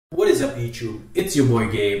What is up YouTube? It's your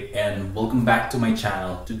boy Gabe and welcome back to my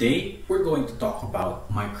channel. Today we're going to talk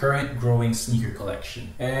about my current growing sneaker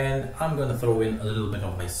collection, and I'm gonna throw in a little bit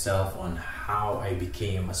of myself on how I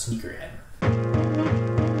became a sneakerhead.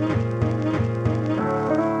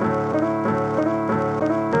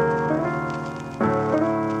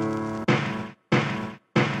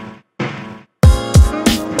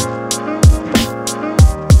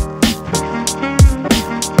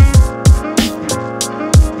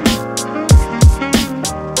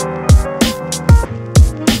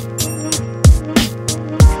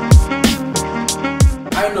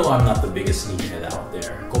 I know I'm not the biggest sneakerhead out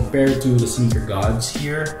there. Compared to the sneaker gods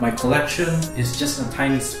here, my collection is just a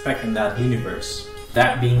tiny speck in that universe.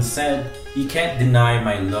 That being said, you can't deny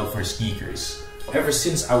my love for sneakers. Ever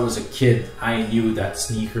since I was a kid, I knew that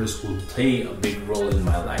sneakers would play a big role in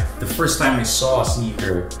my life. The first time I saw a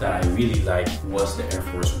sneaker that I really liked was the Air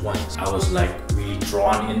Force Ones. I was like really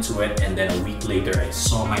drawn into it, and then a week later I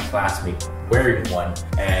saw my classmate wearing one,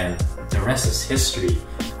 and the rest is history.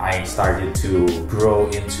 I started to grow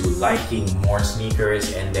into liking more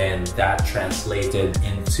sneakers, and then that translated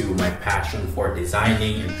into my passion for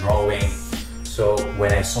designing and drawing. So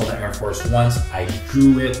when I saw the Air Force Ones, I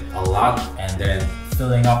drew it a lot, and then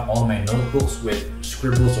filling up all my notebooks with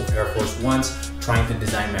scribbles of Air Force Ones, trying to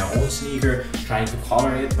design my own sneaker, trying to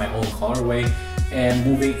color it my own colorway. And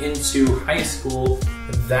moving into high school,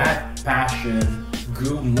 that passion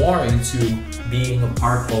grew more into being a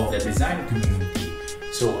part of the design community.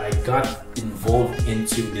 So I got involved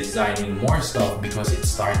into designing more stuff because it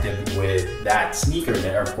started with that sneaker,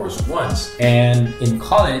 the Air Force Ones. And in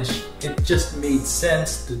college, it just made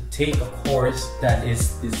sense to take a course that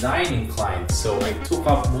is design inclined. So I took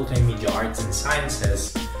up multimedia arts and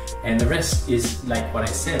sciences, and the rest is, like what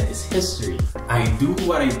I said, is history. I do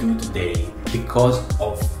what I do today because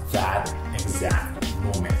of that exact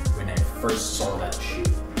moment when I first saw that shoe.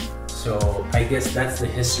 So I guess that's the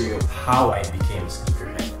history of how I became a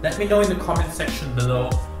sneakerhead. Let me know in the comment section below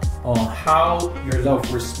on how your love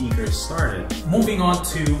for sneakers started. Moving on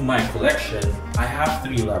to my collection, I have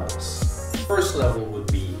 3 levels. First level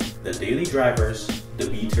would be the daily drivers, the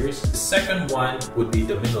beaters. The second one would be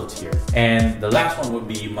the middle tier. And the last one would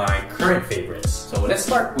be my current favorites. So let's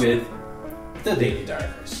start with the daily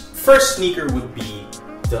drivers. First sneaker would be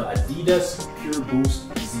the Adidas Pure Boost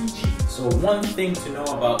ZG. So one thing to know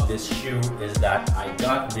about this shoe is that I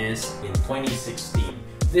got this in 2016.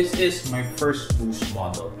 This is my first Boost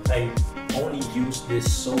model. I only use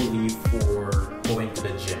this solely for going to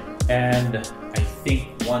the gym. And I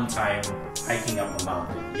think one time hiking up a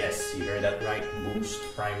mountain. Yes, you heard that right. Boost,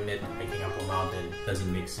 prime knit, hiking up a mountain.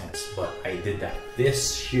 Doesn't make sense, but I did that.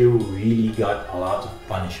 This shoe really got a lot of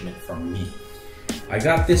punishment from me. I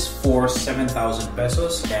got this for 7,000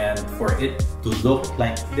 pesos, and for it to look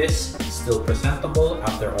like this, still presentable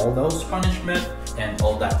after all those punishment and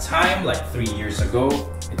all that time, like 3 years ago,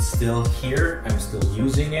 it's still here. I'm still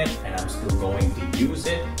using it, and I'm still going to use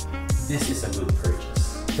it. This is a good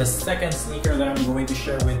purchase. The second sneaker that I'm going to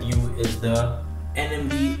share with you is the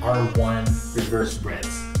NMD R1 Reverse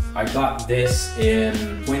Breads. I got this in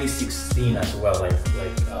 2016 as well,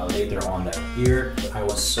 like later on that year. I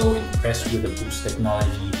was so impressed with the Boost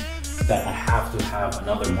technology that I have to have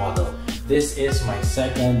another model. This is my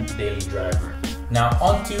second daily driver. Now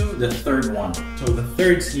on to the third one. So the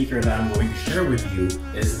third sneaker that I'm going to share with you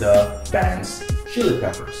is the Vans Chili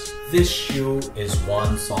Peppers. This shoe is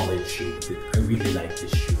one solid shoe. I really like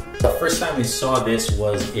this shoe. The first time I saw this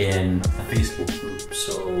was in a Facebook group.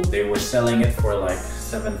 So they were selling it for like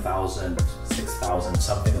 7,000, 6,000,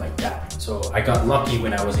 something like that. So I got lucky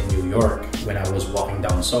when I was in New York. When I was walking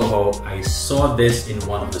down Soho, I saw this in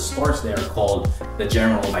one of the stores there called The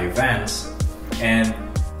General by Vans, and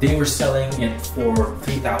they were selling it for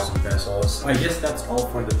 3,000 pesos. I guess that's all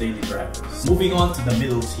for the daily drivers. Moving on to the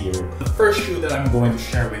middle tier. The first shoe that I'm going to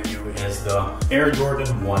share with you is the Air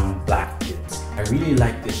Jordan 1 Black Kids. I really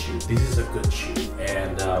like this shoe. This is a good shoe,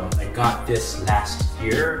 and I got this last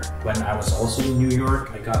year when I was also in New York.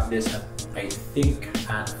 I got this at, I think,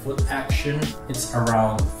 at Foot Action. It's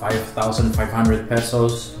around 5,500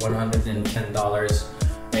 pesos, $110,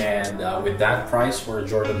 and with that price for a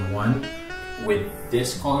Jordan 1, with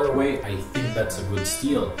this colorway, I think that's a good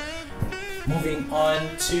steal. Moving on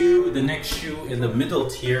to the next shoe in the middle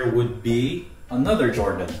tier would be another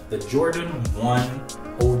Jordan, the Jordan 1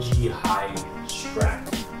 OG High Strap.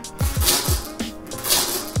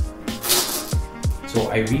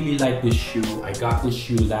 So I really like this shoe. I got this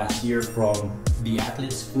shoe last year from the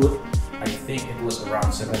Athlete's Foot. I think it was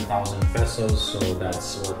around 7,000 pesos, so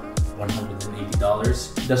that's what,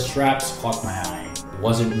 $180. The straps caught my eye.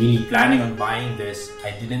 wasn't really planning on buying this.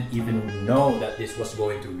 I didn't even know that this was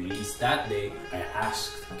going to release that day. I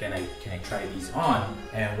asked, can I try these on?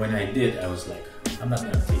 And when I did, I was like, I'm not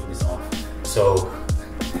gonna take this off. So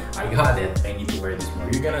I got it. I need to wear this more.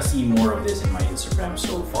 You're gonna see more of this in my Instagram,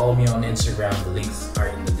 so follow me on Instagram. The links are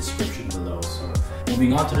in the description below. So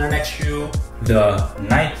moving on to the next shoe, the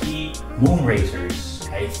Nike Moonracers.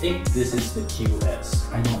 I think this is the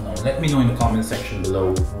QS. I don't know. Let me know in the comment section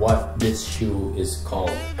below what this shoe is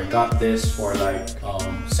called. I got this for like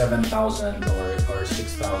 7,000 or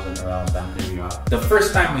 6,000 around that area. The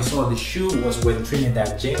first time I saw this shoe was when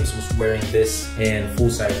Trinidad James was wearing this in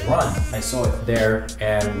full-size run. I saw it there,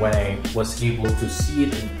 and when I was able to see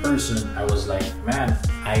it in person, I was like, man,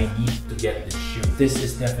 I need to get this shoe. This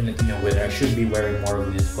is definitely a winner. I should be wearing more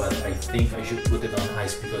of this, but I think I should put it on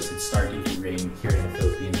ice because it's starting to rain here in the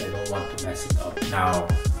Philippines. I don't want to mess it up. Now,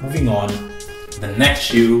 moving on, the next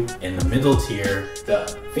shoe in the middle tier,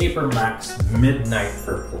 the Vapor Max Midnight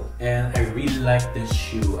Purple. And I really like this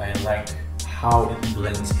shoe. I like how it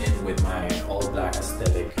blends in with my all black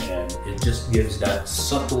aesthetic, and it just gives that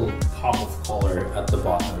subtle pop of color at the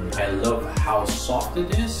bottom. I love how soft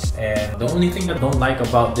it is, and the only thing I don't like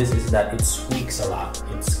about this is that it squeaks a lot.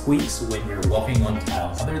 It squeaks when you're walking on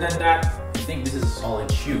tiles. Other than that, I think this is a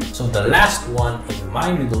solid shoe. So the last one in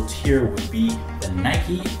my middle tier would be the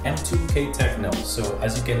Nike M2K Techno. So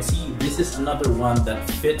as you can see, this is another one that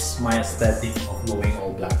fits my aesthetic of going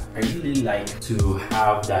all black. I really like to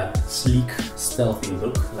have that sleek, stealthy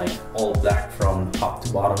look, like all black from top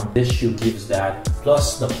to bottom. This shoe gives that,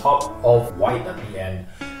 plus the pop of white at the end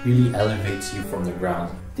really elevates you from the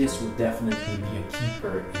ground. This would definitely be a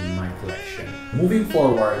keeper in my collection. Moving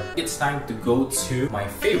forward, it's time to go to my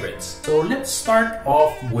favorites. So let's start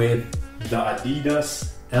off with the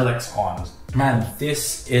Adidas LX Cons. Man,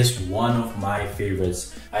 this is one of my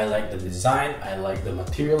favorites. I like the design, I like the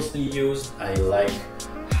materials they used, I like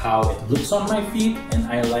how it looks on my feet, and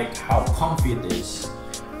I like how comfy it is.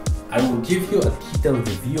 I will give you a detailed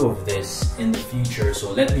review of this in the future,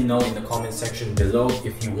 so let me know in the comment section below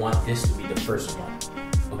if you want this to be the first one.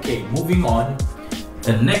 Okay, moving on.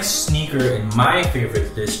 The next sneaker in my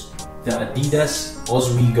favorite list, the Adidas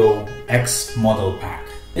Oswego X Model Pack.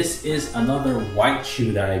 This is another white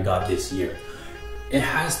shoe that I got this year. It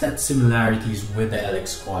has that similarities with the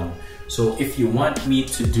LX Con. So if you want me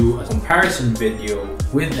to do a comparison video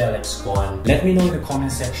with the LX Con, let me know in the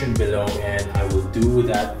comment section below and I will do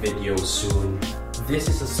that video soon. This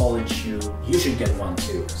is a solid shoe. You should get one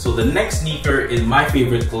too. So the next sneaker in my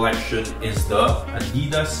favorite collection is the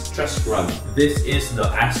Adidas Trust Run. This is the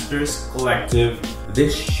Asterisk Collective.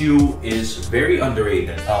 This shoe is very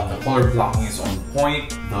underrated. The color blocking is on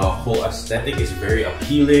point. The whole aesthetic is very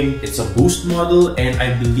appealing. It's a Boost model, and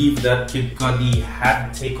I believe that Kid Cudi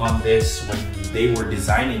had to take on this when they were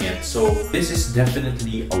designing it. So this is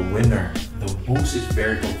definitely a winner. The Boost is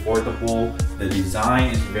very comfortable. The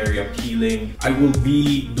design is very appealing. I will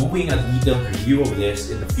be doing a detailed review of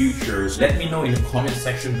this in the future. So let me know in the comment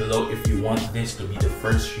section below if you want this to be the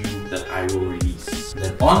first shoe that I will release.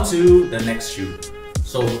 Then on to the next shoe.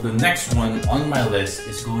 So the next one on my list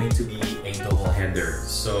is going to be a double header.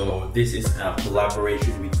 So this is a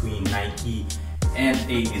collaboration between Nike and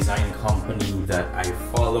a design company that I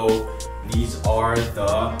follow. These are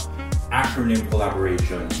the acronym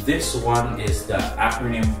collaborations. This one is the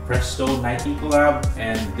acronym Presto Nike collab,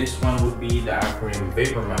 and this one would be the acronym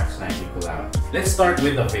Vapor Max Nike collab. Let's start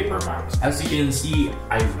with the Vapor Max. As you can see,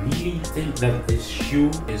 I really think that this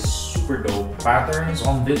shoe is super dope. Patterns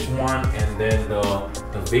on this one, and then the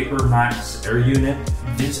Vapor Max Air Unit.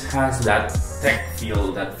 This has that tech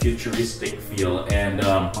feel, that futuristic feel, and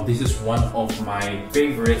this is one of my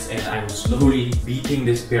favorites, and I'm slowly beating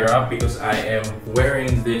this pair up because I am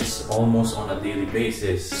wearing this almost on a daily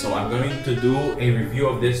basis. So I'm going to do a review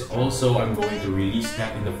of this. Also, I'm going to release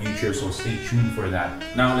that in the future, so stay tuned for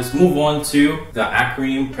that. Now let's move on to the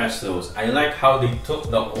acronym Prestos. I like how they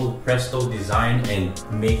took the old Presto design and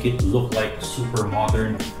make it look like super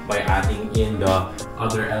modern by adding in the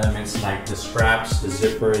other elements like the straps, the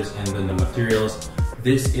zippers, and then the materials.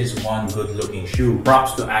 This is one good looking shoe.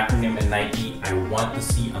 Props to Acronym and Nike. I want to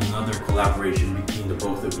see another collaboration between the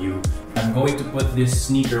both of you. I'm going to put this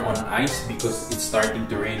sneaker on ice because it's starting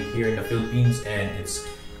to rain here in the Philippines and it's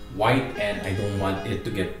white and I don't want it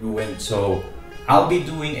to get ruined. So I'll be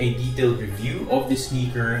doing a detailed review of this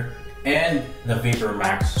sneaker and the Vapor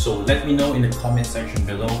Max. So let me know in the comment section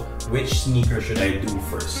below which sneaker should I do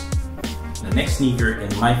first. The The next sneaker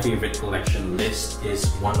in my favorite collection list is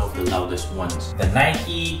one of the loudest ones. The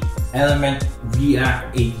Nike Element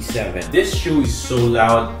React 87. This shoe is so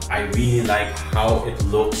loud. I really like how it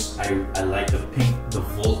looks. I like the pink, the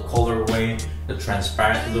Volt colorway, the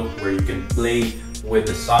transparent look where you can play with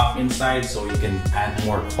the sock inside so you can add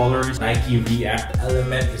more colors. Nike React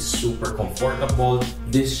Element is super comfortable.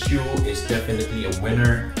 This shoe is definitely a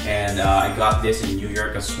winner, and I got this in New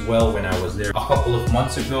York as well when I was there a couple of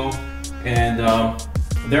months ago. And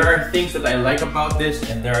there are things that I like about this,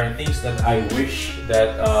 and there are things that I wish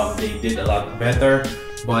that they did a lot better,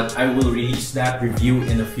 but I will release that review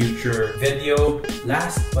in a future video.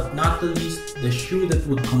 Last but not the least, the shoe that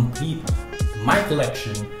would complete my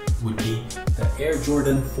collection would be the Air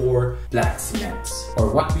Jordan 4 Black Cements,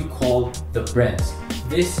 or what we call the Breads.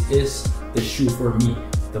 This is the shoe for me.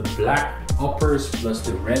 The black uppers plus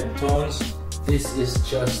the red tones. This is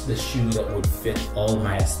just the shoe that would fit all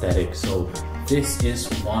my aesthetic. So this is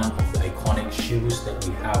one of the iconic shoes that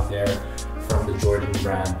we have there from the Jordan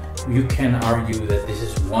brand. You can argue that this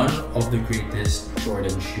is one of the greatest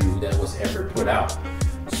Jordan shoe that was ever put out.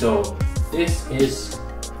 So this is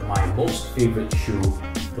my most favorite shoe,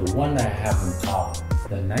 the one I have on top,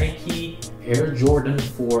 the Nike Air Jordan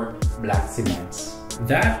 4 Black Cements.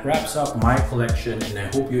 That wraps up my collection, and I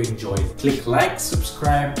hope you enjoyed. Click like,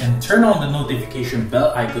 subscribe, and turn on the notification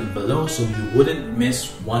bell icon below so you wouldn't miss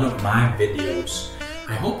one of my videos.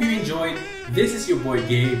 I hope you enjoyed. This is your boy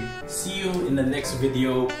Gabe. See you in the next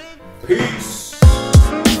video. Peace!